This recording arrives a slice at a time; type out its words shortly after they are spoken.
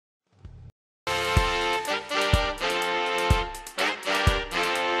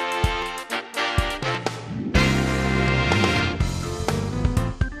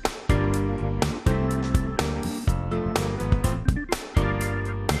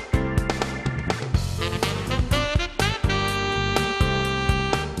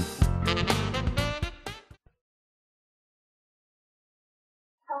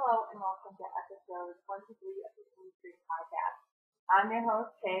123 of the Amy Street Podcast. I'm your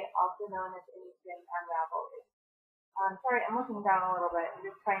host, Kay, also known as Amy Street Unraveled. Sorry, I'm looking down a little bit. I'm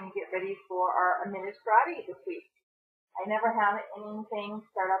just trying to get ready for our Administrati this week. I never have anything to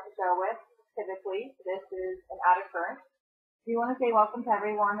start off the show with, typically. This is an out of current. I do want to say welcome to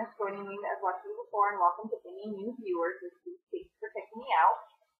everyone that's joining me that has watched me before, and welcome to any new viewers this week. Thanks for checking me out.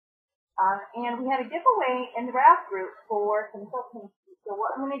 And we had a giveaway in the RAF group for some consultancy. So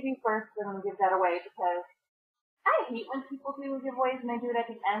what I'm going to do first is I'm going to give that away because I hate when people do giveaways and they do it at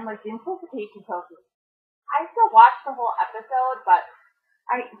the end, like the anticipation kills me. I still watch the whole episode, but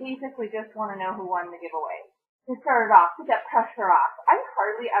I basically just want to know who won the giveaway. To start it off, to get pressure off. I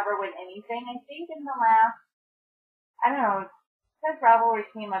hardly ever win anything. I think in the last, I don't know, since Ravelry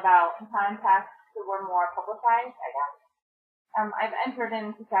came about and contests were more publicized, I guess. I've entered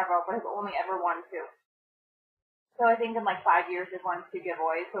into several, but have only ever won 2. So I think in like 5 years I've won 2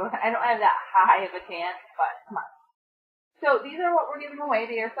 giveaways, so I don't have that high of a chance, but come on. So these are what we're giving away.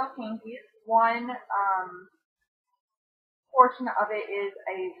 They are self-tankies. One portion of it is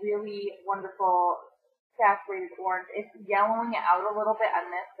a really wonderful saturated orange. It's yellowing out a little bit on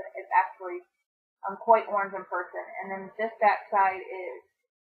this, but it's actually quite orange in person. And then this back side is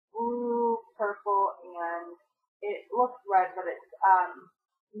blue, purple, and it looks red, but it's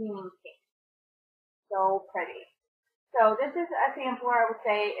leaning pink. So pretty. So this is a sampler. I would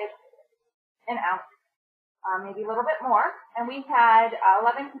say it's an ounce, maybe a little bit more. And we had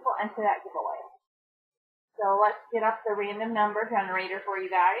 11 people enter that giveaway. So let's get up the random number generator for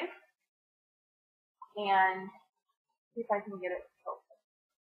you guys. And see if I can get it open.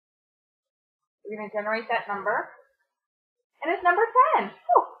 We're going to generate that number. And it's number 10.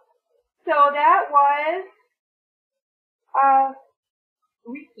 Whew. So that was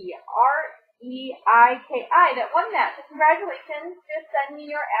Reiki, R-E-I-K-I, that won that. So congratulations. Just send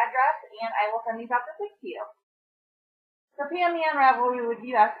me your address, and I will send these out to 6 to you. So PM me on Ravelry with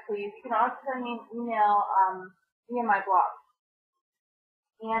US, please. You can also send me an email via my blog.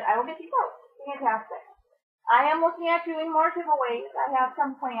 And I will get these out. Fantastic. I am looking at doing more giveaways. I have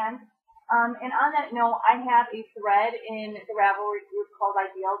some planned. And on that note, I have a thread in the Ravelry group called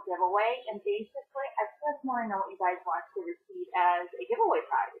Ideal Giveaway. And basically, I just want to know what you guys want to receive as a giveaway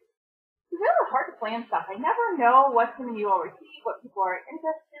prize. It's really hard to plan stuff. I never know what some of you will receive, what people are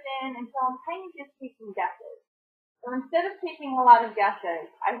interested in, and so I'm kind of just taking guesses. So instead of taking a lot of guesses,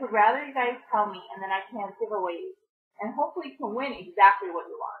 I would rather you guys tell me, and then I can have giveaways, and hopefully you can win exactly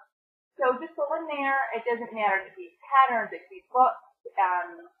what you want. So just go in there. It doesn't matter if these patterns, if these books.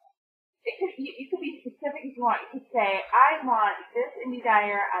 You could be specific if you want. You could say, I want this indie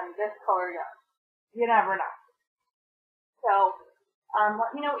dyer on this color yarn. You never know. So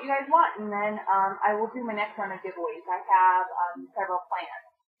let me know what you guys want, and then I will do my next round of giveaways. I have several planned,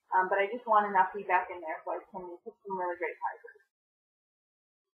 but I just want enough feedback in there so I can put some really great prizes.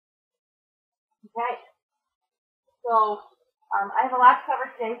 Okay. So I have a lot to cover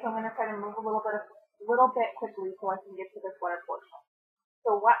today, so I'm going to try to move a little bit quickly so I can get to the sweater portion.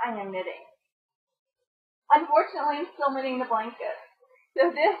 So what I am knitting. Unfortunately, I'm still knitting the blanket.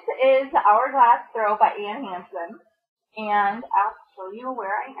 So this is the Hourglass Throw by Ann Hansen, and I'll show you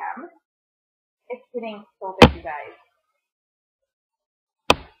where I am. It's getting so big, you guys.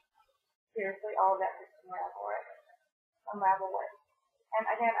 Seriously, all of that is unravel work. And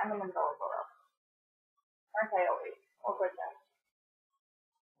again, I'm in the middle of the row. Aren't I always? Oh goodness.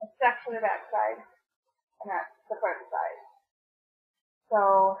 It's actually the back side, and that's the front side.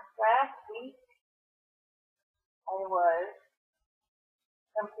 So last week I was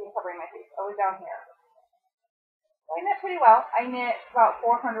covering my face. I was down here. So I knit pretty well. I knit about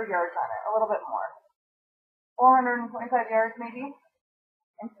 400 yards on it, a little bit more. 425 yards maybe.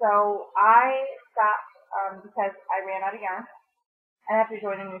 And so I stopped because I ran out of yarn. And after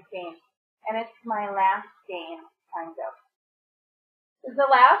joining this game. And it's my last game, kind of. It's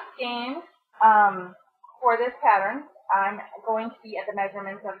the last game for this pattern. I'm going to be at the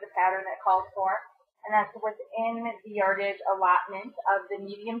measurements of the pattern that calls for. And that's within the yardage allotment of the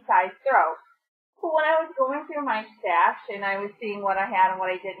medium-sized throw. So when I was going through my stash and I was seeing what I had and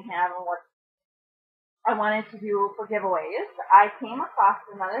what I didn't have and what I wanted to do for giveaways, I came across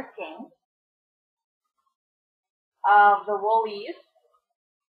another skein of the Woolies.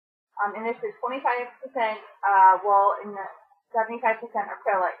 And this is 25% wool and 75%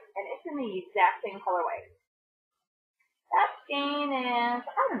 acrylic. And it's in the exact same colorway. That skein is,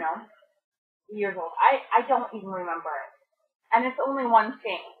 I don't know, years old. I don't even remember it. And it's only one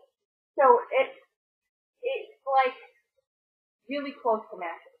skein. So it's like really close to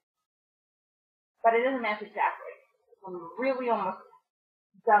matching. But it doesn't match exactly. I'm really almost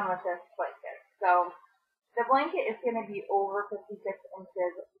done with this blanket. So the blanket is going to be over 56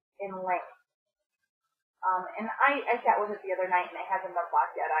 inches in length. And I sat with it the other night, and it hasn't been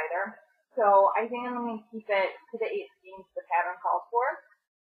blocked yet either. So I think I'm going to keep it to the 18s the pattern calls for,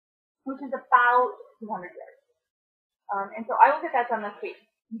 which is about 200 yards. And so I will get that done this week.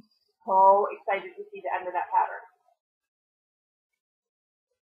 I'm so excited to see the end of that pattern.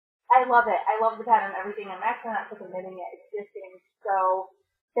 I love it. I love the pattern and everything. I'm actually not sick of knitting it. It's just getting so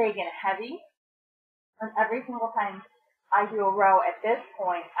big and heavy. And every single time I do a row at this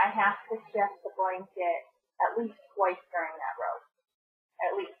point, I have to shift the blanket at least twice during that row.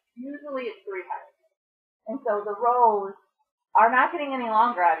 At least. Usually it's 3 times. And so the rows are not getting any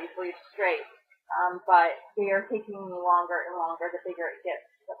longer, obviously, it's straight. But they are taking me longer and longer the bigger it gets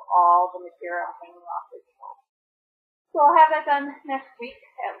of all the material hanging off this row. So I'll have that done next week.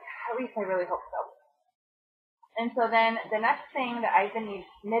 At least I really hope so. And so then the next thing that I've been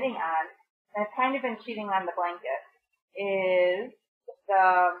knitting on, and I've kind of been cheating on the blanket, is the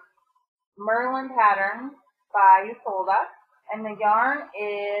Merlin pattern by Usolda. And the yarn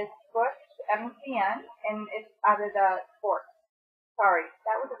is Squish MCN, and it's out of the Sport. Sorry,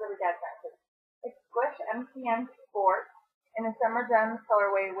 that was a really bad sentence. It's Squish MCN Sport in the Summer Gems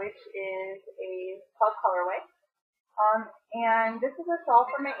colorway, which is a club colorway. And this is a shawl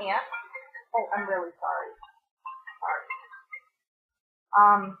for my aunt. Oh, I'm really sorry.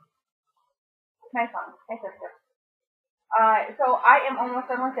 My son, my sister. So I am almost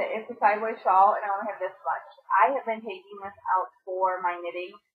done with it. It's a sideways shawl, and I only have this much. I have been taking this out for my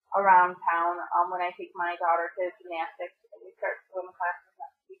knitting around town when I take my daughter to gymnastics and we start swim classes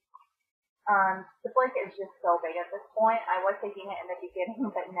next week. The blanket is just so big at this point. I was taking it in the beginning,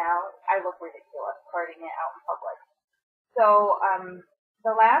 but now I look ridiculous carting it out in public. So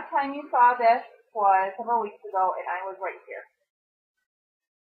the last time you saw this was several weeks ago, and I was right here.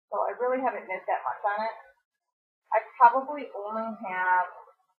 So I really haven't knit that much on it. I probably only have,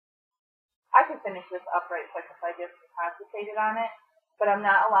 I could finish this up right quick if I just concentrated on it, but I'm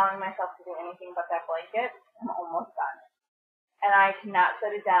not allowing myself to do anything but that blanket. I'm almost done. And I cannot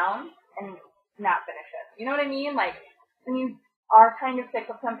set it down and not finish it. You know what I mean? Like, when you are kind of sick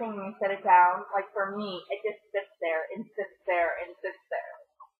of something and you set it down, like for me, it just sits there and sits there and sits there.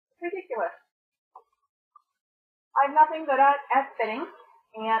 It's ridiculous. I have nothing good at fitting.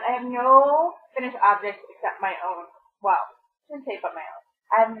 And I have no finished objects except my own. Well, I shouldn't say but my own.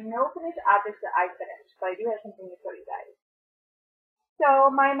 I have no finished objects that I finished, but I do have something to show you guys.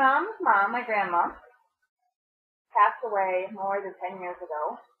 So my mom's mom, my grandma, passed away more than 10 years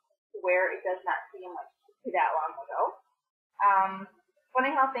ago, where it does not seem like that long ago.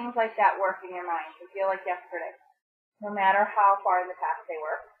 Funny how things like that work in your mind. They feel like yesterday, no matter how far in the past they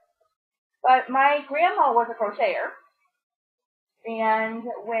were. But my grandma was a crocheter. And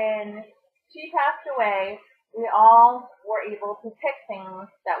when she passed away, we all were able to pick things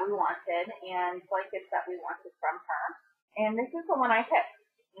that we wanted and blankets that we wanted from her. And this is the one I picked.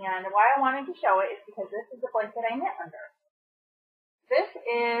 And why I wanted to show it is because this is the blanket I knit under. This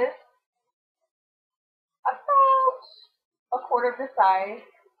is about a quarter of the size.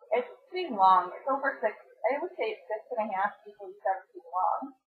 It's pretty long. It's over 6. I would say it's 6.5 to 7 feet long.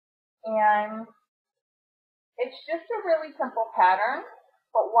 And it's just a really simple pattern,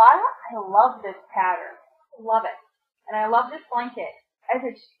 but why I love this pattern, I love it. And I love this blanket, as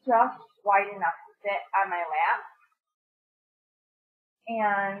it's just wide enough to fit on my lap,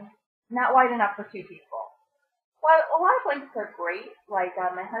 and not wide enough for 2 people. Well, a lot of blankets are great, like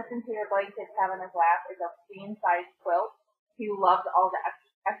my husband's favorite blanket to have on his lap is a queen-size quilt. He loves all the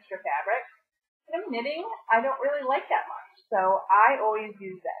extra fabric. When I'm knitting, I don't really like that much, so I always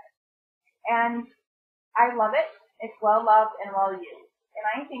use that. And I love it. It's well loved and well used. And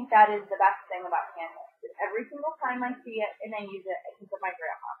I think that is the best thing about hand knit. Every single time I see it and I use it, I think of my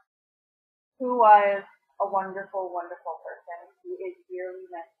grandma, who was a wonderful, wonderful person. Who is dearly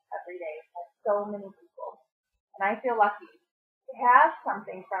missed every day by so many people. And I feel lucky to have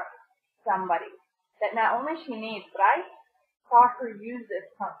something from somebody that not only she needs, but I saw her use this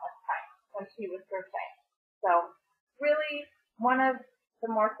countless times when she was crocheting. So really one of the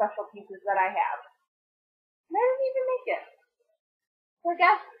more special pieces that I have. And I didn't even make it. So I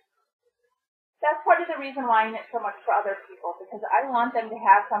guess that's part of the reason why I knit so much for other people, because I want them to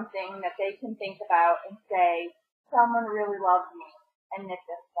have something that they can think about and say, someone really loves me and knit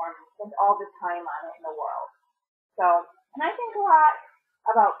this for me, spend all the time on it in the world. So, and I think a lot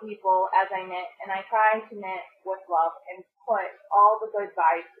about people as I knit, and I try to knit with love and put all the good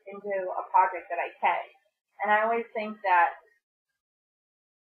vibes into a project that I can. And I always think that,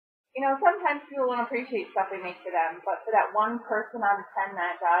 you know, sometimes people don't appreciate stuff we make for them, but for that one person out of 10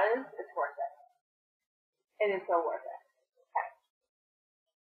 that does, it's worth it. It is so worth it. Okay.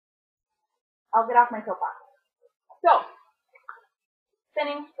 I'll get off my soapbox. So,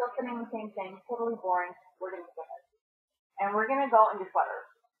 spinning, still spinning the same thing, totally boring. We're going to go ahead. And we're going to go into sweaters,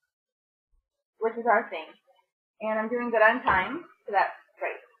 which is our thing. And I'm doing good on time, so that's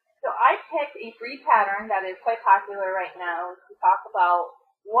great. So I picked a free pattern that is quite popular right now to talk about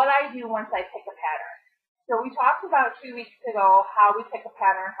what I do once I pick a pattern. So we talked about 2 weeks ago how we pick a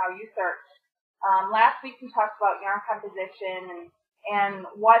pattern, how you search. Last week we talked about yarn composition and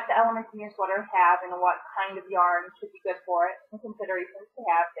what the elements in your sweater have and what kind of yarn should be good for it, and considerations to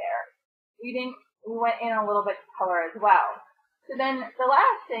have there. We went in a little bit to color as well. So then the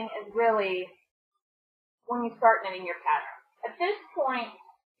last thing is really when you start knitting your pattern. At this point,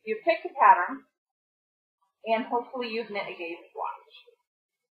 you've picked a pattern, and hopefully you've knit a gauge swatch.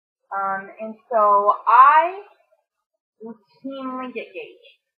 And so I routinely get gauge.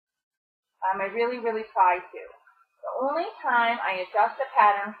 I really, really try to. The only time I adjust a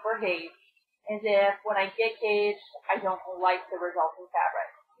pattern for gauge is if when I get gauge, I don't like the resulting fabric.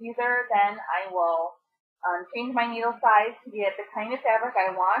 Either then I will change my needle size to get the kind of fabric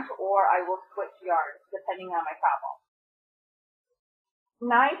I want, or I will switch yarns depending on my problem.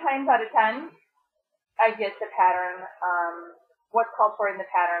 9 times out of 10, I get the pattern, what's called for in the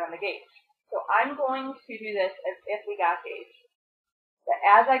pattern on the gauge. So I'm going to do this as if we got gauge. But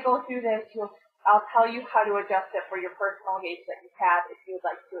as I go through this, I'll tell you how to adjust it for your personal gauge that you have if you would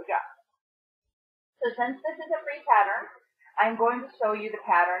like to adjust. So since this is a free pattern, I'm going to show you the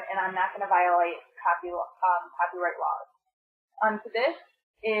pattern, and I'm not going to violate copyright laws. So this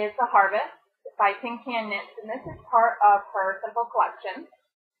is The Harvest by Tin Can Knits, and this is part of her Simple Collection,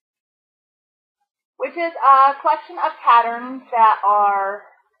 which is a collection of patterns that are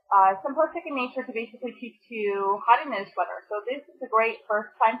simplistic in nature to basically teach you how to knit a sweater. So this is a great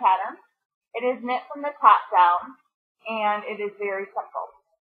first-time pattern. It is knit from the top down, and it is very simple,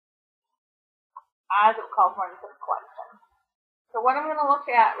 as it calls for in the Simple Collection. So what I'm going to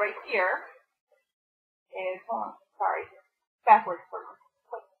look at right here is, backwards for me.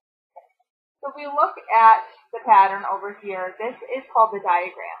 So if we look at the pattern over here, this is called the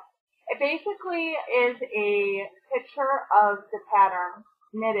diagram. It basically is a picture of the pattern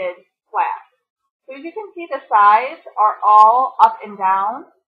knitted flat. So as you can see, the sides are all up and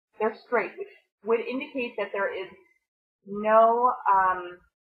down. They're straight, which would indicate that there is no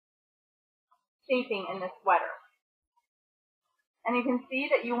shaping in this sweater. And you can see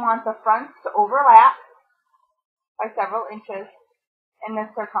that you want the fronts to overlap by several inches in the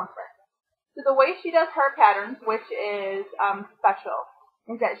circumference. So the way she does her patterns, which is special,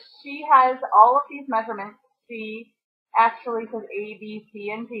 is that she has all of these measurements. She actually says A, B, C,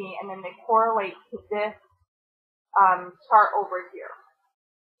 and D, and then they correlate to this chart over here.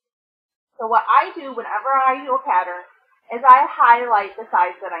 So what I do whenever I do a pattern is I highlight the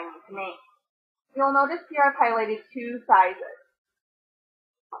size that I need to make. You'll notice here I've highlighted 2 sizes.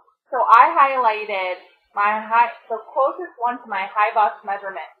 So I highlighted the closest one to my high bust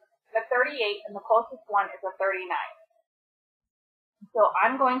measurement, the 38, and the closest one is a 39. So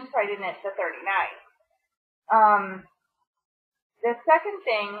I'm going to try to knit the 39. The second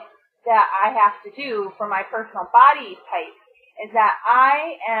thing that I have to do for my personal body type is that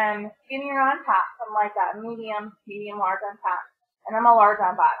I am skinnier on top. I'm like a medium large on top, and I'm a large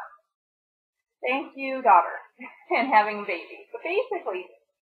on bottom. Thank you, daughter, and having a baby. But basically,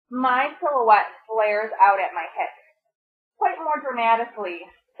 my silhouette flares out at my hips quite more dramatically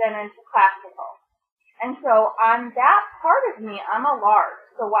than is classical. And so on that part of me, I'm a large.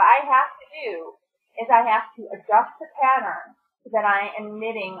 So what I have to do is I have to adjust the pattern so that I am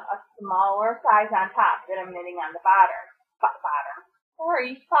knitting a smaller size on top than I'm knitting on the bottom.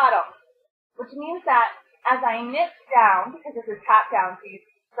 Which means that as I knit down, because this is top down, so you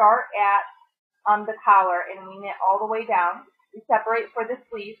start at the collar and we knit all the way down. We separate for the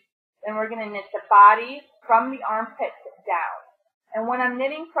sleeve, then we're going to knit the body from the armpits down. And when I'm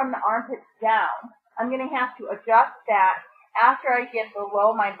knitting from the armpits down, I'm going to have to adjust that after I get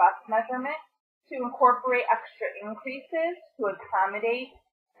below my bust measurement to incorporate extra increases to accommodate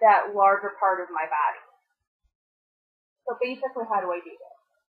that larger part of my body. So basically, how do I do this?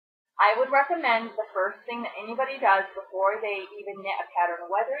 I would recommend the first thing that anybody does before they even knit a pattern,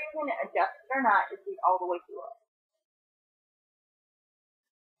 whether you're going to adjust it or not, is read all the way through it.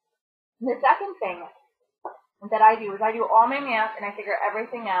 The second thing that I do is I do all my math and I figure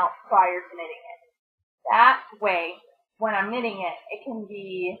everything out prior to knitting it. That way, when I'm knitting it, it can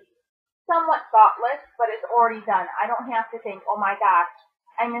be somewhat thoughtless, but it's already done. I don't have to think, oh my gosh,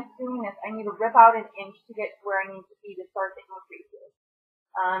 I missed doing this. I need to rip out an inch to get to where I need to be to start the increases.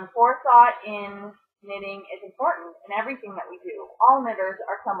 Forethought in knitting is important in everything that we do. All knitters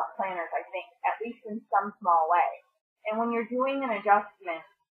are somewhat planners, I think, at least in some small way. And when you're doing an adjustment,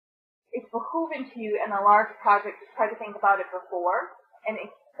 it's behooving to you in a large project to try to think about it before, and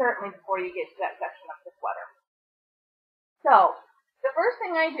certainly before you get to that section of the sweater. So, the first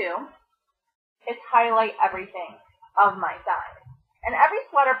thing I do is highlight everything of my size. And every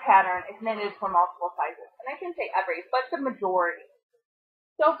sweater pattern is knitted for multiple sizes. And I can say every, but the majority.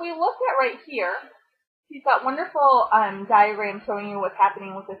 So if we look at right here, she's got wonderful diagrams showing you what's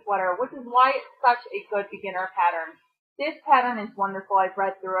happening with the sweater, which is why it's such a good beginner pattern. This pattern is wonderful. I've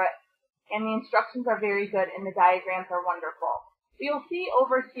read through it, and the instructions are very good, and the diagrams are wonderful. You'll see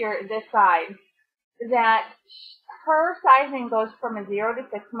over here, this side, that her sizing goes from a 0 to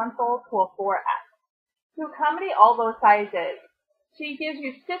 6 month old to a 4X. To accommodate all those sizes, she gives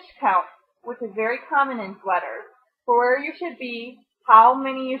you stitch count, which is very common in sweaters, for where you should be, how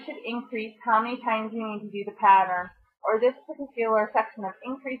many you should increase, how many times you need to do the pattern, or this particular section of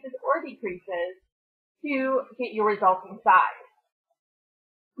increases or decreases to get your resulting size.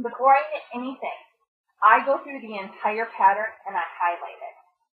 Before I knit anything, I go through the entire pattern and I highlight it.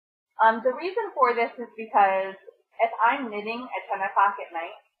 The reason for this is because if I'm knitting at 10 o'clock at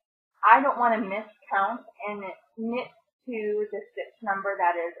night, I don't want to miscount and knit to the stitch number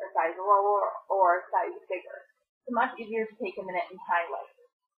that is a size lower or a size bigger. It's much easier to take a minute and highlight.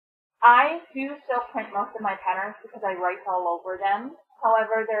 I do still print most of my patterns because I write all over them.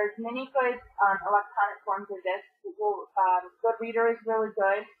 However, there's many good electronic forms of this. Goodreader is really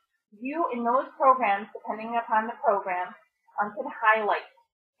good. You, in those programs, depending upon the program, can highlight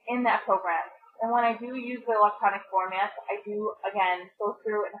in that program. And when I do use the electronic formats, I do, again, go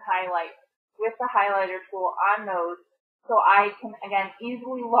through and highlight with the highlighter tool on those so I can, again,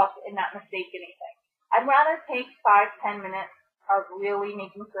 easily look and not mistake anything. I'd rather take 5-10 minutes of really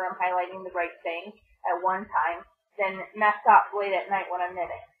making sure I'm highlighting the right thing at one time than mess up late at night when I'm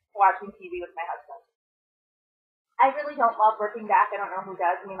knitting, watching TV with my husband. I really don't love ripping back. I don't know who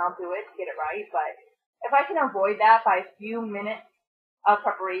does. I mean, I'll do it to get it right, but if I can avoid that by a few minutes of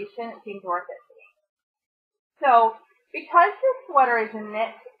preparation, it seems worth it to me. So, because this sweater is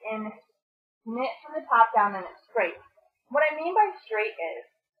knit from the top down and it's straight, what I mean by straight is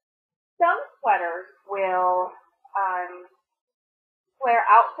some sweaters will flare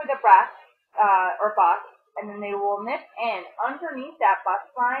out for the breast or bust, and then they will knit in underneath that bust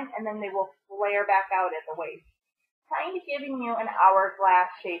line, and then they will flare back out at the waist, kind of giving you an hourglass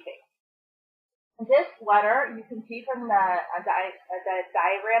shaping. This sweater, you can see from the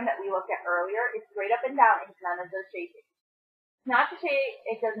diagram that we looked at earlier, is straight up and down. It's none of those shaping. Not to say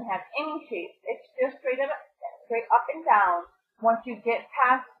it doesn't have any shape. It's just straight up and down once you get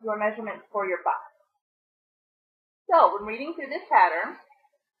past your measurements for your bust. So, when reading through this pattern,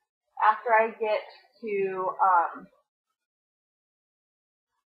 after I get to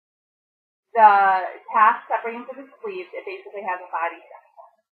the task separating for the sleeves, it basically has a body section.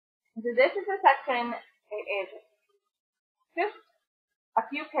 So this is a section, it is just a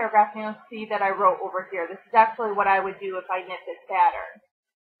few paragraphs, and you'll see that I wrote over here. This is actually what I would do if I knit this pattern.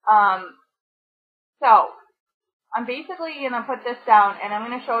 So, I'm basically going to put this down, and I'm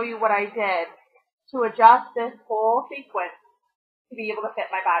going to show you what I did to adjust this whole sequence to be able to fit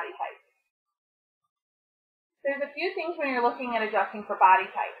my body type. There's a few things when you're looking at adjusting for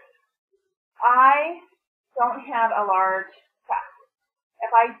body type. I don't have a large chest. If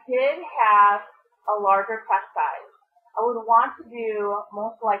I did have a larger chest size, I would want to do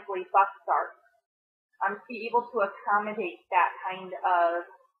most likely bust start to be able to accommodate that kind of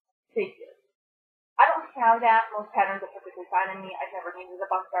figure. I don't have that. Most patterns are perfectly fine on me. I've never needed a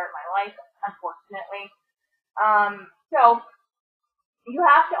bust start in my life, unfortunately. So you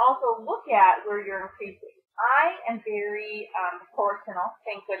have to also look at where you're increasing. I am very proportional,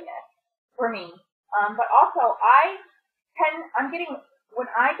 thank goodness, for me. But also, when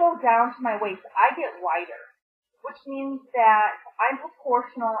I go down to my waist, I get wider, which means that I'm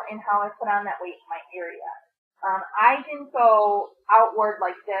proportional in how I put on that weight in my area. I didn't go outward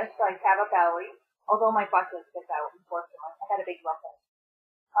like this, so I have a belly, although my butt does stick out, unfortunately. I had a big ruffle.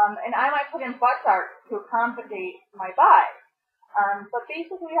 And I might put in butt darts to accommodate my butt. But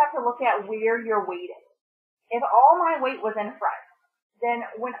basically, you have to look at where your weight is. If all my weight was in front, then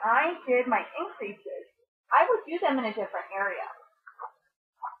when I did my increases, I would do them in a different area.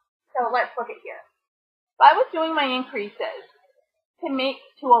 So let's look at here. If I was doing my increases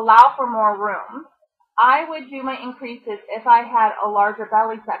to allow for more room, I would do my increases if I had a larger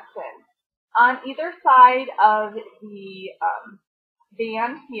belly section on either side of the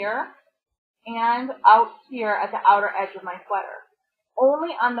band here and out here at the outer edge of my sweater,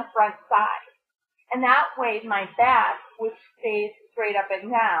 only on the front side. And that way my back, which stays straight up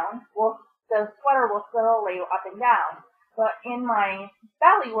and down, the sweater will still lay up and down. But in my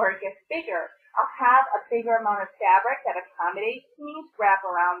belly where it gets bigger, I'll have a bigger amount of fabric that accommodates me to wrap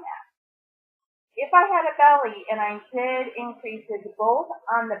around that. If I had a belly and I did increases both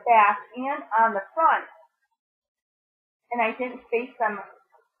on the back and on the front, and I didn't space them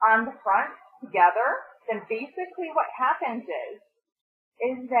on the front together, then basically what happens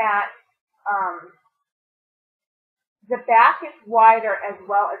is that the back is wider as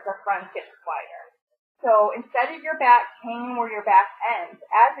well as the front gets wider. So instead of your back hanging where your back ends,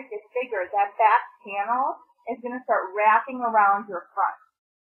 as it gets bigger, that back panel is going to start wrapping around your front.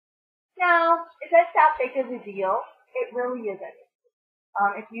 Now, is that big of a deal? It really isn't,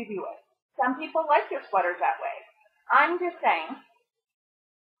 if you do it. Some people like their sweaters that way. I'm just saying,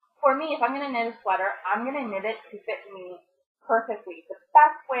 for me, if I'm going to knit a sweater, I'm going to knit it to fit me perfectly, the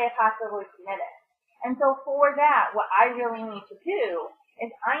best way I possibly can knit it. And so for that, what I really need to do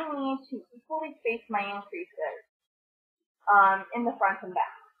is I need to equally space my increases in the front and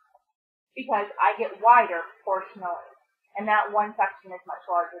back, because I get wider proportionally, and that one section is much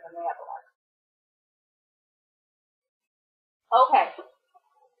larger than the other one. Okay,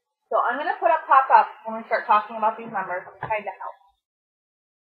 so I'm going to put a pop-up when we start talking about these numbers to kind of help.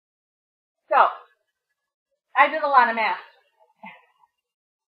 So, I did a lot of math.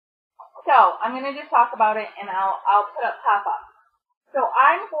 So, I'm going to just talk about it, and I'll put up pop-up. So,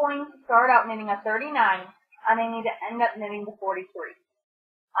 I'm going to start out knitting a 39, and I need to end up knitting the 43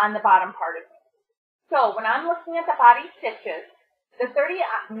 on the bottom part of it. So, when I'm looking at the body stitches, the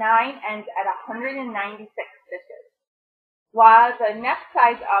 39 ends at 196 stitches, while the next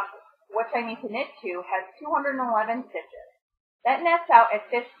size up, which I need to knit to, has 211 stitches. That nets out at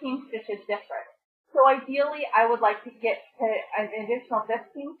 15 stitches different. So ideally, I would like to get to an additional 15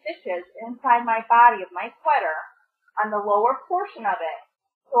 stitches inside my body of my sweater on the lower portion of it,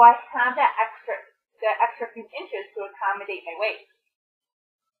 so I have that extra few inches to accommodate my waist.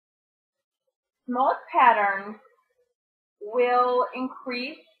 Most patterns will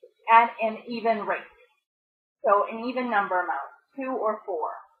increase at an even rate, so an even number amount, 2 or 4.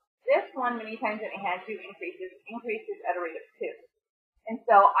 This one, many times when it has 2 increases at a rate of 2. And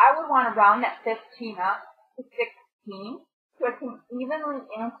so I would want to round that 15 up to 16 so it can evenly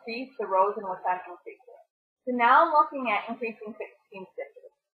increase the rows in which I'm increasing. So now I'm looking at increasing 16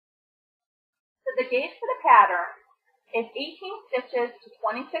 stitches. So the gauge for the pattern is 18 stitches to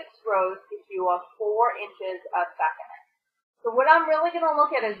 26 rows gives you a 4 inches of stockinette. So what I'm really going to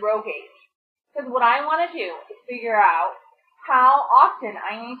look at is row gauge. Because what I want to do is figure out how often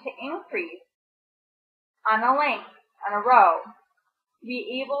I need to increase on a length, on a row, to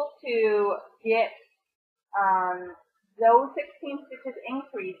be able to get those 16 stitches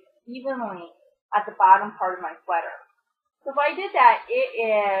increased evenly at the bottom part of my sweater. So if I did that,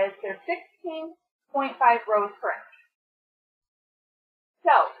 there's 16.5 rows per inch.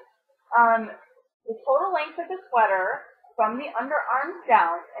 So, the total length of the sweater from the underarms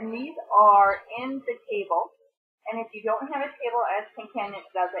down, and these are in the table, and if you don't have a table as Kincannon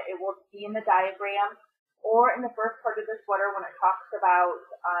does it, it will be in the diagram or in the first part of the sweater when it talks about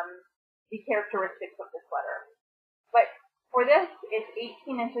the characteristics of the sweater. But for this, it's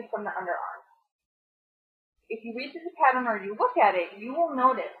 18 inches from the underarm. If you read through the pattern or you look at it, you will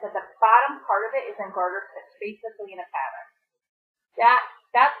notice that the bottom part of it is in garter stitch, basically in a pattern.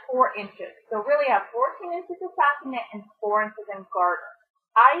 That's 4 inches. So really I have 14 inches of stockinette and 4 inches in garter.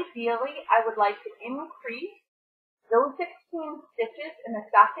 Ideally, I would like to increase those 16 stitches in the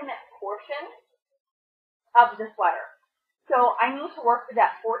stockinette portion of the sweater. So I need to work with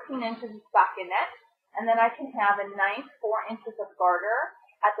that 14 inches of stockinette, and then I can have a nice 4 inches of garter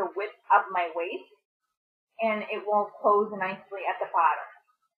at the width of my waist, and it will close nicely at the bottom.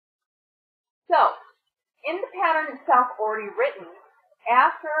 So, in the pattern itself already written,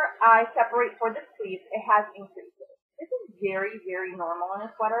 after I separate for the sleeves, it has increases. This is very, very normal in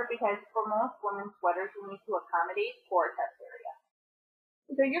a sweater because for most women's sweaters, you need to accommodate for a chest area.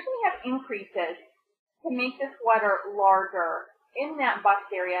 So you're going to have increases to make the sweater larger in that bust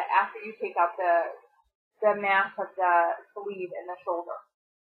area after you take out the mass of the sleeve and the shoulder.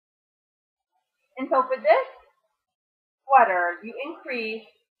 And so for this sweater, you increase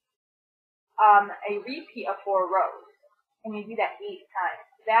a repeat of 4 rows, and you do that 8 times.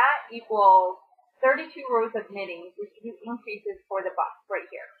 That equals 32 rows of knitting, which you increases for the bust right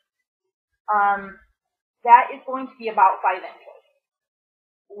here. That is going to be about 5 inches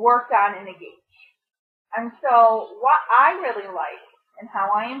worked on in a gauge. And so what I really like and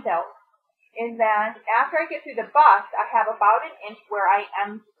how I am built is that after I get through the bust, I have about 1 inch where I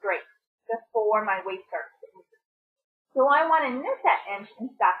am straight. before my weight starts to increase. So I want to knit that inch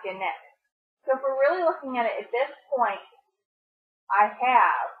and stock in knit. So if we're really looking at it at this point, I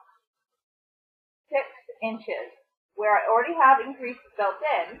have 6 inches where I already have increases built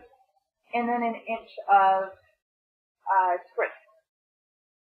in, and then an inch of straight.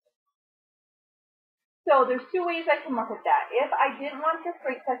 So there's 2 ways I can look at that. If I didn't want the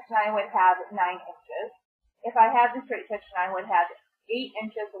straight section, I would have 9 inches. If I had the straight section, I would have 8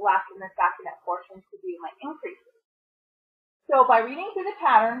 inches left in the stockinette portion to do my increases. So by reading through the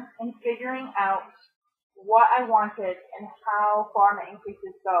pattern and figuring out what I wanted and how far my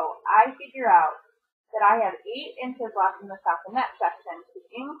increases go, I figure out that I have 8 inches left in the stockinette section to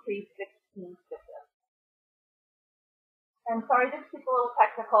increase 16 stitches. And sorry, this gets a little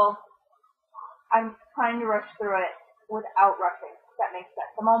technical. I'm trying to rush through it without rushing, if that makes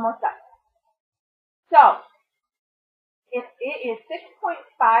sense. I'm almost done. So, if it is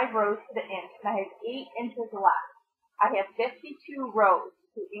 6.5 rows to the inch and I have 8 inches left, I have 52 rows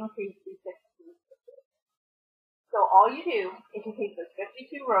to increase these 16 stitches. So all you do is you take those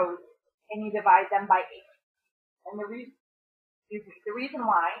 52 rows and you divide them by 8. And the reason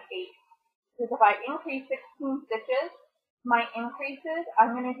why 8 is if I increase 16 stitches, my increases,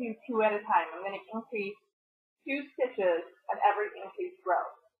 I'm going to do 2 at a time. I'm going to increase 2 stitches at every increased row,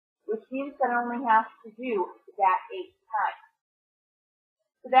 which means that I only have to do that 8 times.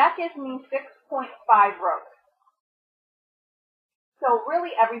 So that gives me 6.5 rows. So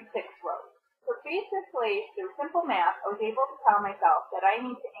really every 6 rows. So basically, through simple math, I was able to tell myself that I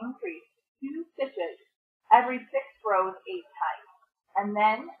need to increase 2 stitches every 6 rows 8 times. And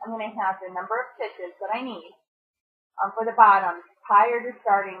then I'm going to have the number of stitches that I need for the bottom prior to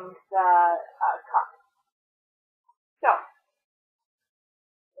starting the cuff. So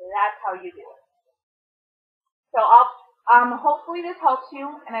that's how you do it. So hopefully this helps you,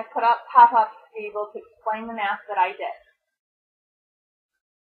 and I put up pop-ups to be able to explain the math that I did.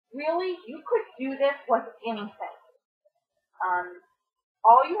 Really, you could do this with anything.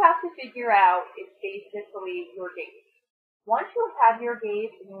 All you have to figure out is basically your gauge. Once you have your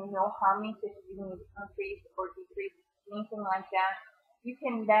gauge and you know how many stitches you need to increase or decrease, anything like that, you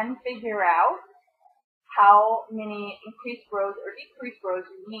can then figure out how many increased rows or decreased rows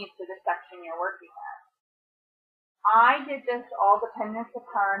you need for the section you're working on. I did this all dependent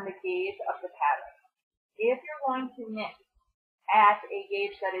upon the gauge of the pattern. If you're going to knit at a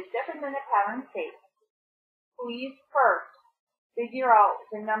gauge that is different than the pattern states, please first figure out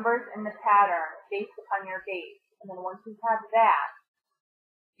the numbers in the pattern based upon your gauge. And then once you have that,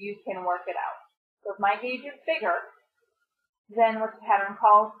 you can work it out. So if my gauge is bigger than what the pattern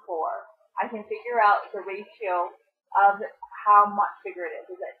calls for, I can figure out the ratio of how much bigger it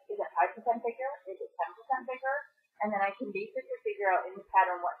is. Is it 5% bigger? Is it 10% bigger? And then I can basically figure out in the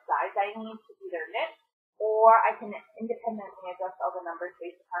pattern what size I need to either knit, or I can independently adjust all the numbers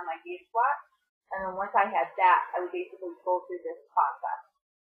based upon my gauge block. And then once I had that, I would basically go through this process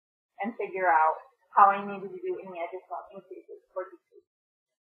and figure out how I needed to do any additional increases or decreases.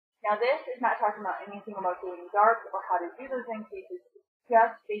 Now this is not talking about anything about doing darts or how to do those increases. It's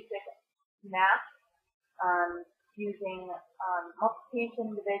just basic math using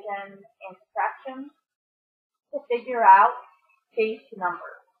multiplication, division, and subtraction to figure out base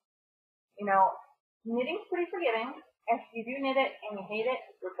numbers. You know, knitting's pretty forgiving. If you do knit it and you hate it,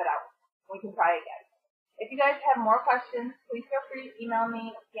 rip it out. We can try again. If you guys have more questions, please feel free to email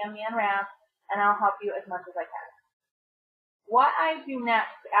me, PM me on Rav, and I'll help you as much as I can. What I do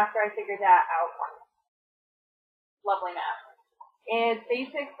next after I figure that out, lovely math, is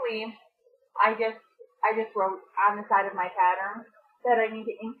basically I just wrote on the side of my pattern that I need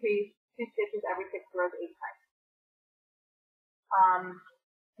to increase 2 stitches every 6 rows 8 times.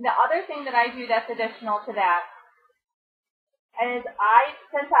 The other thing that I do that's additional to that is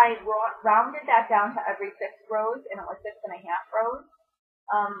since I rounded that down to every 6 rows and it was 6.5 rows,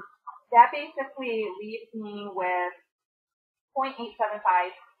 that basically leaves me with 0.875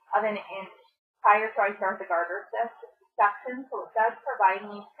 of an inch prior to I start the garter section, so it does provide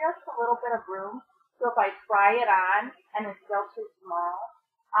me just a little bit of room. So if I try it on and it's still too small,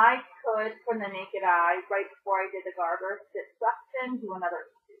 I could, from the naked eye, right before I did the garter, stitch section, do another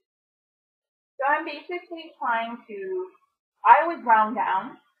stitch. So I'm basically trying to, I always round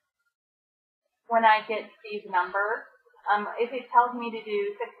down when I get these numbers. If it tells me to do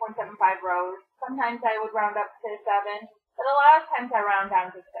 6.75 rows, sometimes I would round up to 7. But a lot of times I round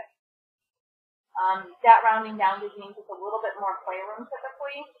down to 6. That rounding down gives me just a little bit more playroom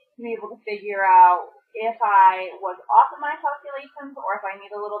typically to be able to figure out if I was off of my calculations or if I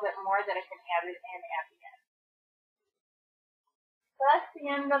need a little bit more that I can add it in at the end. So that's the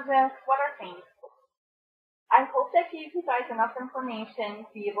end of the sweater thing. I hope that gave you guys enough information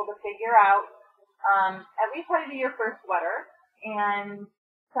to be able to figure out every part of your first sweater and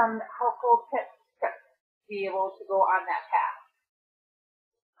some helpful tips to be able to go on that path.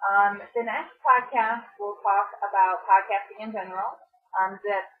 The next podcast we'll talk about podcasting in general.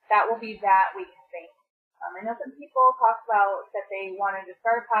 That will be that week's thing. I know some people talk about that they wanted to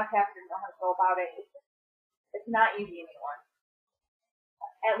start a podcast and know how to go about it. It's not easy anymore,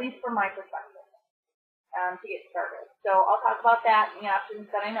 at least from my perspective, to get started. So I'll talk about that and the options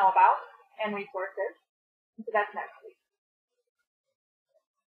that I know about and resources. So that's next week.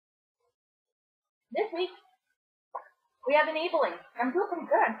 This week, we have enabling. I'm doing pretty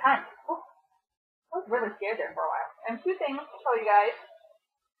good on time. Oh, I was really scared there for a while. And two things to show you guys.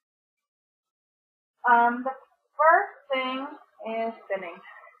 The first thing is spinning.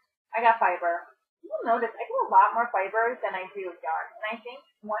 I got fiber. You'll notice I get a lot more fiber than I do yarn. And I think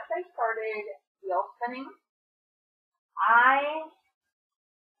once I started wheel spinning, I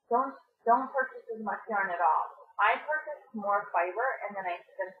don't purchase as much yarn at all. I purchase more fiber and then I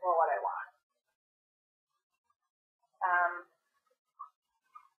spin for what I want.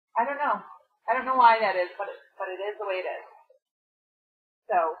 I don't know. I don't know why that is, but it is the way it is.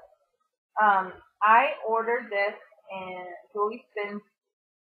 So, I ordered this in Julie Spin's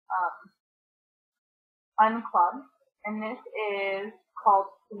Unclub, and this is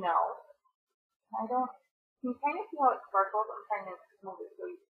called Snow. Can you kind of see how it sparkles? I'm trying to move it so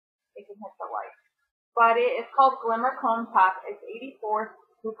it can hit the light. But it is called Glimmer Comb Top. It's 84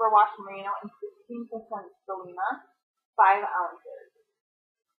 superwash merino and 16% stellina, 5 ounces.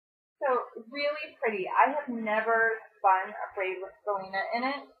 So really pretty. I have never spun a braid with stellina in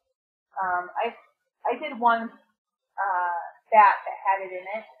it. I did one that had it in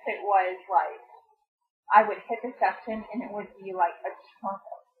it. It was like I would hit the section and it would be like a chunk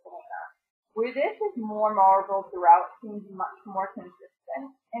of stellina. Where this is more marbled throughout, seems much more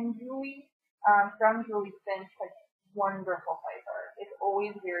consistent. And Julie from Julie Spin has wonderful fiber. It's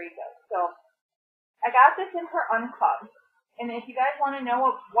always very good. So I got this in her Unclub. And if you guys want to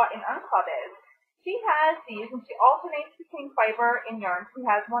know what an Unclub is, she has these, and she alternates between fiber and yarn. She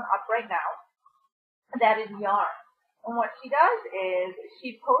has one up right now that is yarn. And what she does is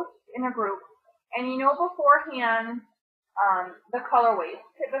she posts in a group, and you know beforehand the colorways.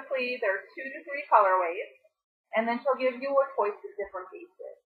 Typically, there's 2 to 3 colorways, and then she'll give you a choice of different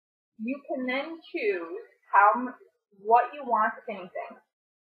pieces. You can then choose what you want, if anything,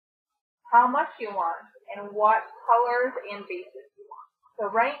 how much you want, and what colors and bases you want. So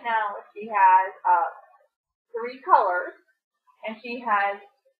right now she has 3 colors, and she has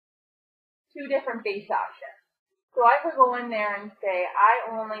 2 different base options. So I could go in there and say,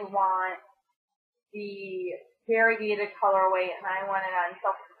 I only want the variegated colorway, and I want it on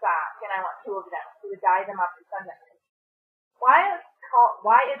silk and sock, and I want 2 of them. So to dye them up and send them to me. Why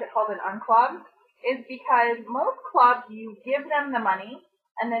is it called an Unclub? Is because most clubs, you give them the money,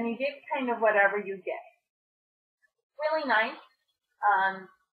 and then you get kind of whatever you get. Really nice.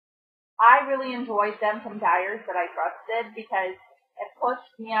 I really enjoyed them from dyers that I trusted because it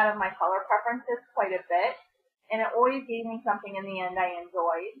pushed me out of my color preferences quite a bit, and it always gave me something in the end I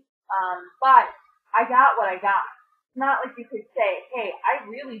enjoyed. But I got what I got. It's not like you could say, hey, I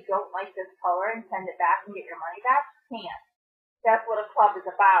really don't like this color and send it back and get your money back. You can't. That's what a club is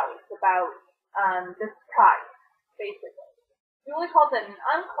about. It's about this price, basically. Julie calls it an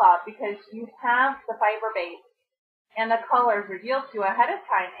Unclub because you have the fiber base and the colors revealed to you ahead of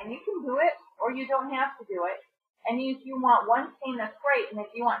time, and you can do it or you don't have to do it. And if you want 1 skein, that's great, and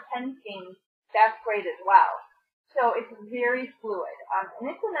if you want 10 skeins, that's great as well. So it's very fluid, and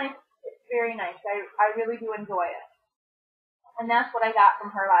it's very nice. I really do enjoy it, and that's what I got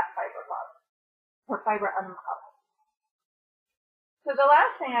from her last fiber club, her fiber Unclub. So the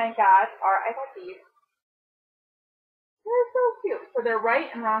last thing I got these. They're so cute. So they're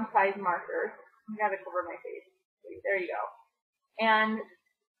right and wrong size markers. I gotta cover my face. There you go. And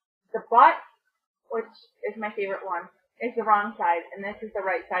the butt, which is my favorite one, is the wrong size, and this is the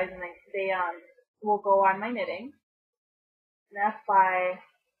right size, and they will go on my knitting. And that's by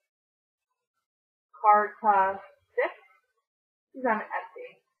Carta 6. She's on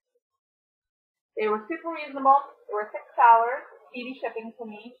Etsy. They were super reasonable. They were $6. Speedy shipping to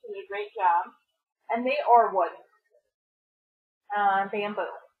me. She did a great job. And they are wood. Bamboo.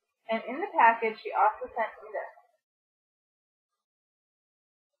 And in the package, she also sent me this.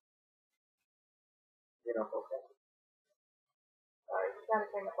 It'll focus. Sorry, just gotta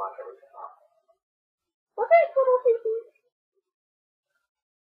turn the block everything off. Look at this little baby.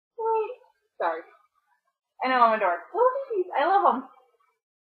 Wait. Sorry. I know I'm a dork. Little babies. I love them.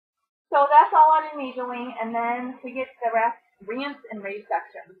 So that's all I'm going to be doing, and then we get the rants and rave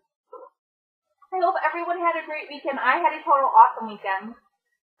section. I hope everyone had a great weekend. I had a total awesome weekend.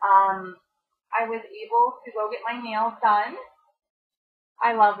 I was able to go get my nails done.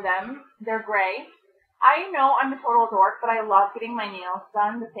 I love them. They're gray. I know I'm a total dork, but I love getting my nails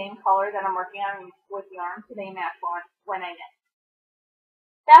done the same color that I'm working on with yarn, so they match when I knit.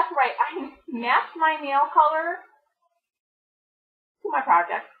 That's right, I matched my nail color to my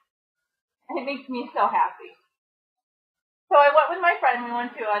project, and it makes me so happy. So I went with my friend. We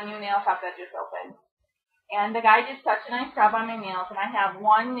went to a new nail shop that just opened. And the guy did such a nice job on my nails, and I have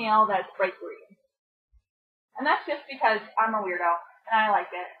one nail that's bright green. And that's just because I'm a weirdo, and I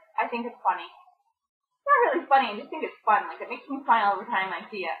like it. I think it's funny. It's not really funny, I just think it's fun. Like, it makes me smile every time I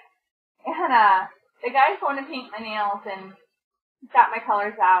see it. And the guy's going to paint my nails, and got my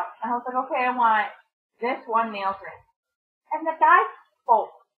colors out. And I was like, okay, I want this one nail green. And the guy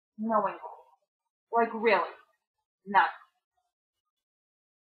spoke no English. Like, really. None.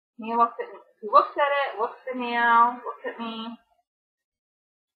 He looks at me. He looks at it, looks at the nail, looks at me.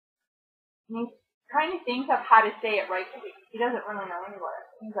 And he's trying to think of how to say it right, because he doesn't really know English.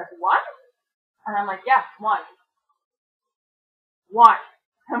 And he's like, what? And I'm like, yes, one. One.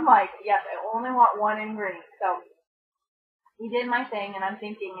 I'm like, yes, I only want one in green. So he did my thing, and I'm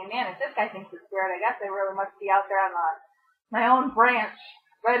thinking, and man, if this guy thinks it's weird, I guess I really must be out there on my own branch,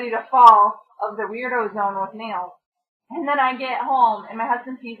 ready to fall of the weirdo zone with nails. And then I get home, and my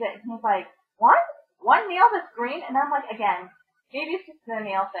husband sees it, and he's like, what? One nail that's green? And I'm like, again, maybe it's just the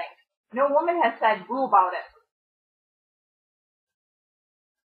nail thing. No woman has said boo about it.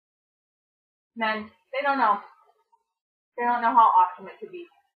 Men, they don't know. They don't know how awesome it could be.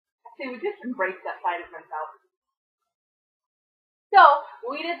 They would just embrace that side of themselves. So,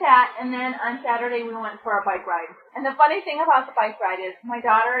 we did that, and then on Saturday we went for a bike ride. And the funny thing about the bike ride is my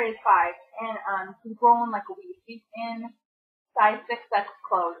daughter is 5, and she's growing like a weed. She's in size 6X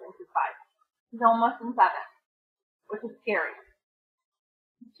clothes, and she's 5. She's almost in 7, which is scary.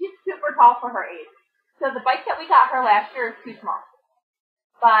 She's super tall for her age. So the bike that we got her last year is too small.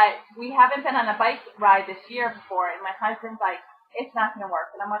 But we haven't been on a bike ride this year before, and my husband's like, it's not going to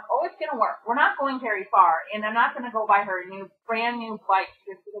work. And I'm like, oh, it's going to work. We're not going very far, and I'm not going to go buy her a brand new bike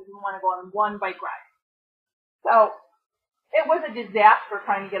just because we want to go on one bike ride. So it was a disaster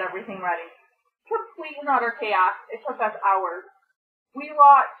trying to get everything ready. Complete and utter chaos. It took us hours.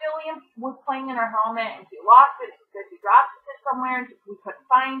 Jillian was playing in her helmet, and she lost it. She dropped it somewhere, and we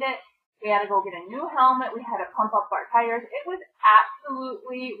couldn't find it. We had to go get a new helmet. We had to pump up our tires. It was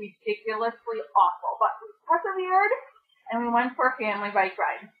absolutely ridiculously awful, but we persevered. And we went for a family bike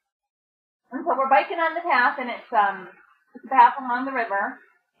ride. And so we're biking on the path, and it's a path along the river,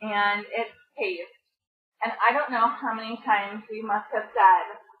 and it's paved. And I don't know how many times we must have said,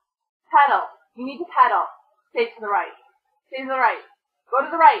 pedal. You need to pedal. Stay to the right. Stay to the right. Go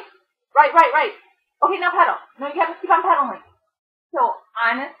to the right. Right, right, right. Okay, now pedal. No, you have to keep on pedaling. So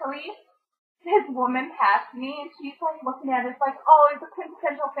honestly, this woman passed me, and she's like looking at us like, oh, it's a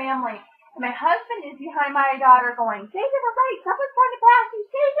quintessential family. And my husband is behind my daughter going, stay to the right. Someone's trying to pass you.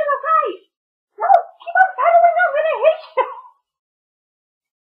 Stay to the right. No, keep on pedaling. I'm going to hit you.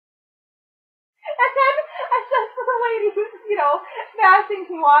 And then I said to the lady who's, passing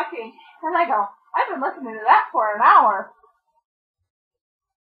and walking. And I go, I've been listening to that for an hour.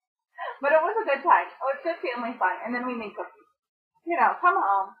 But it was a good time. It was good family fun. And then we made cookies. Come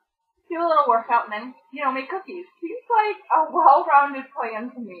home, do a little workout, and then, make cookies. Seems like a well-rounded plan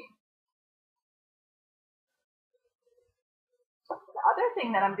to me. The other thing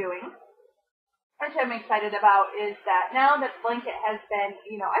that I'm doing, which I'm excited about, is that now that blanket has been,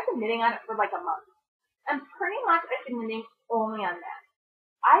 I've been knitting on it for like a month. And pretty much I've been knitting only on that.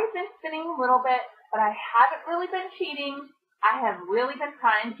 I've been spinning a little bit, but I haven't really been cheating. I have really been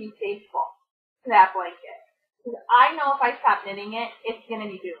trying to be faithful to that blanket. Because I know if I stop knitting it, it's going to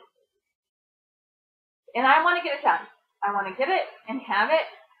be doomed. And I want to get it done. I want to get it and have it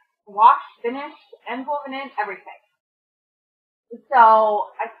washed, finished, and woven in, everything.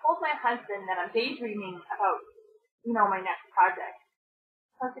 So I told my husband that I'm daydreaming about, my next project.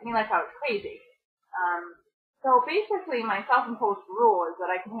 He looked at me like I was crazy. So basically my self-imposed rule is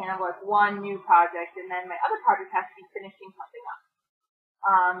that I can handle like one new project, and then my other project has to be finishing something up.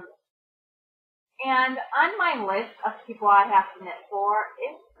 And on my list of people I have to knit for,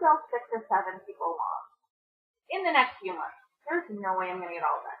 it's still 6 or 7 people long. In the next few months. There's no way I'm going to get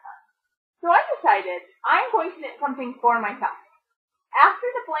all of that done. So I decided I'm going to knit something for myself. After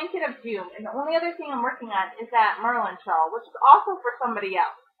the blanket of June, and the only other thing I'm working on is that Merlin shawl, which is also for somebody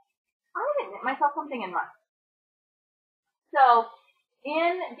else. I haven't knit myself something in months. So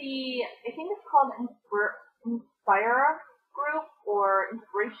in the, I think it's called Inspire group or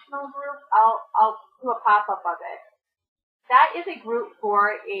Inspirational group, I'll do a pop-up of it. That is a group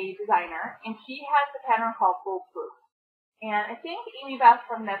for a designer, and she has a pattern called Foolproof. And I think Amy Beth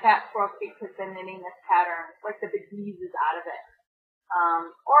from the Fat Squirrel Speaks has been knitting this pattern, like the bejesus out of it.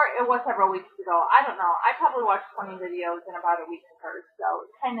 Or it was several weeks ago. I don't know. I probably watched 20 videos in about a week of hers, so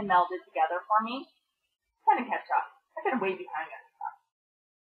it kind of melded together for me. Kind of catch up. I've been way behind on stuff.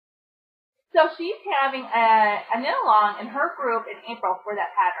 So she's having a knit along in her group in April for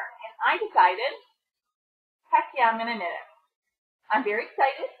that pattern, and I decided, heck yeah, I'm going to knit it. I'm very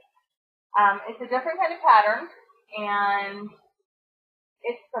excited. It's a different kind of pattern, and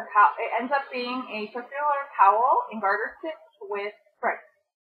it ends up being a circular cowl and garter stitch with stripes.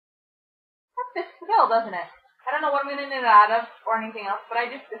 That fits the bill, doesn't it? I don't know what I'm going to knit it out of or anything else, but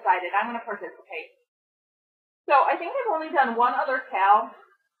I just decided I'm going to participate. So I think I've only done one other cowl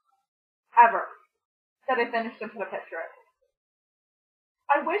ever that I finished and put a picture of.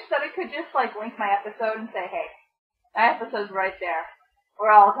 I wish that I could just like link my episode and say, hey, my episode's right there.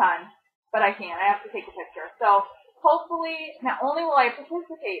 We're all done. But I can't. I have to take a picture. So hopefully, not only will I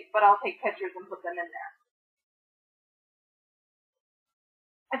participate, but I'll take pictures and put them in there.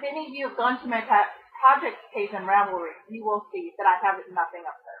 If any of you have gone to my project page on Ravelry, you will see that I have nothing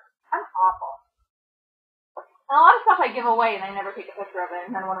up there. I'm awful. And a lot of stuff I give away and I never take a picture of it,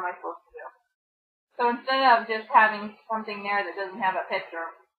 and then what am I supposed to do? So instead of just having something there that doesn't have a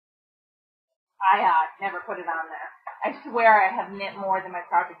picture, I never put it on there. I swear I have knit more than my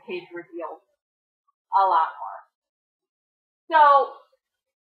project page reveals. A lot more. So,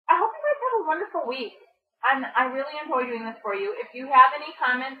 I hope you guys have a wonderful week. And I really enjoy doing this for you. If you have any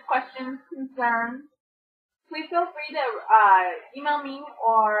comments, questions, concerns, please feel free to email me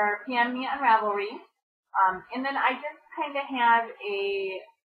or PM me on Ravelry. And then I just kind of have a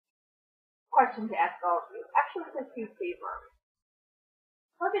question to ask all of you. Actually, it's a huge favor.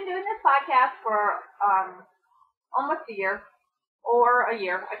 I've been doing this podcast for almost a year, or a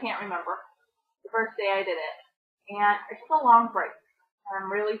year, I can't remember, the first day I did it. And it's just a long break. I'm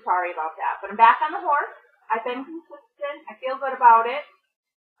really sorry about that. But I'm back on the horse. I've been consistent. I feel good about it.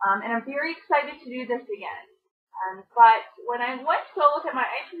 And I'm very excited to do this again. But when I went to look at my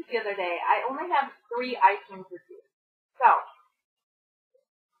iTunes the other day, I only have 3 iTunes reviews. So,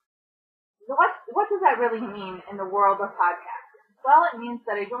 what does that really mean in the world of podcasting? Well, it means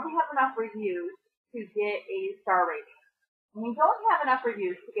that I don't have enough reviews to get a star rating. When you don't have enough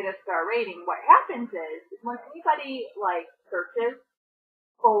reviews to get a star rating, what happens is when anybody searches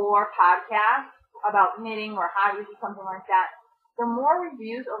for podcasts about knitting or hobbies or something like that, the more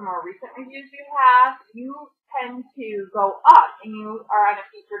reviews or more recent reviews you have, you tend to go up and you are on a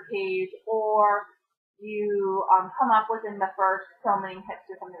featured page, or you come up within the first so many hits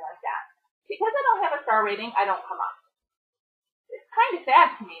or something like that. Because I don't have a star rating, I don't come up. It's kind of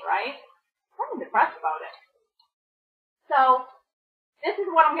sad to me, right? I'm kind of depressed about it. So, this is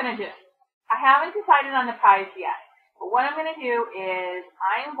what I'm going to do. I haven't decided on the prize yet. But what I'm going to do is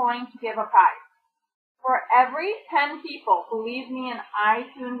I'm going to give a prize. For every 10 people who leave me an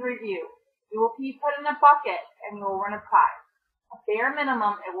iTunes review, you will be put in a bucket and you will win a prize. A bare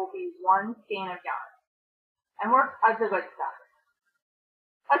minimum, it will be 1 skein of yarn. And we're the good stuff.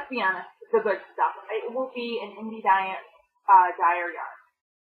 Let's be honest, the good stuff. It will be an indie dyer yarn.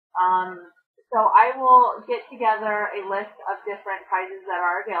 So I will get together a list of different prizes that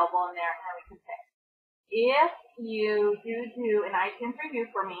are available in there, and then we can pick. If you do an iTunes review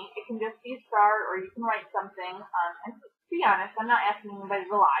for me, it can just be a star, or you can write something. And to be honest, I'm not asking anybody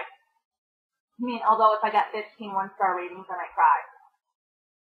to lie. I mean, although if I got 15 1-star ratings, I might cry.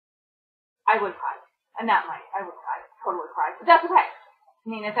 I would cry. And not might. I would cry. Totally cry. But that's okay. I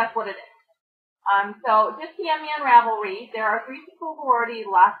mean, if that's what it is. So just PM me on Ravelry. There are 3 people who already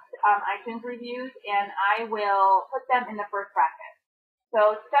left iTunes reviews, and I will put them in the first bracket.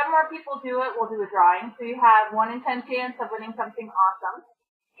 So 7 more people do it, we'll do a drawing. So you have 1 in 10 chance of winning something awesome.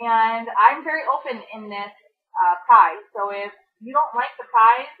 And I'm very open in this prize. So if you don't like the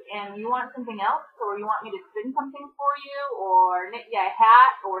prize and you want something else, or you want me to spin something for you, or knit you a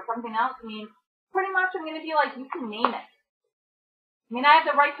hat, or something else, I mean, pretty much I'm going to be like, you can name it. I mean, I have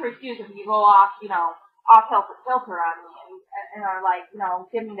the right to refuse if you go off, off filter on me and are like,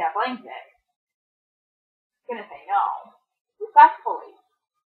 give me that blanket. I'm going to say no. Respectfully.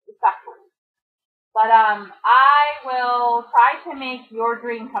 But I will try to make your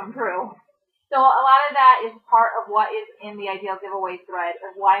dream come true. So a lot of that is part of what is in the ideal giveaway thread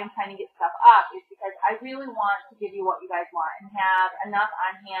of why I'm trying to get stuff up, is because I really want to give you what you guys want and have enough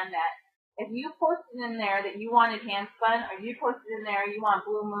on hand that If you posted in there that you wanted hand spun, or you posted in there you want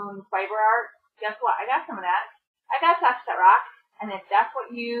Blue Moon fiber art, guess what? I got some of that. I got Touch That Rock. And if that's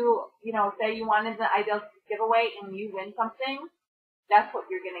what you say you wanted the ideal giveaway and you win something, that's what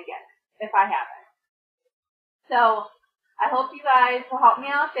you're going to get if I have it. So I hope you guys will help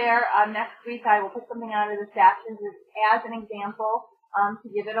me out there. Next week I will put something out of the stashes as an example to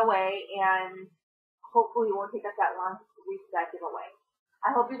give it away, and hopefully it won't take us that long to reach that giveaway.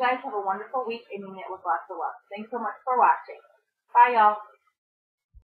 I hope you guys have a wonderful week and mean it with lots of love. Thanks so much for watching. Bye, y'all.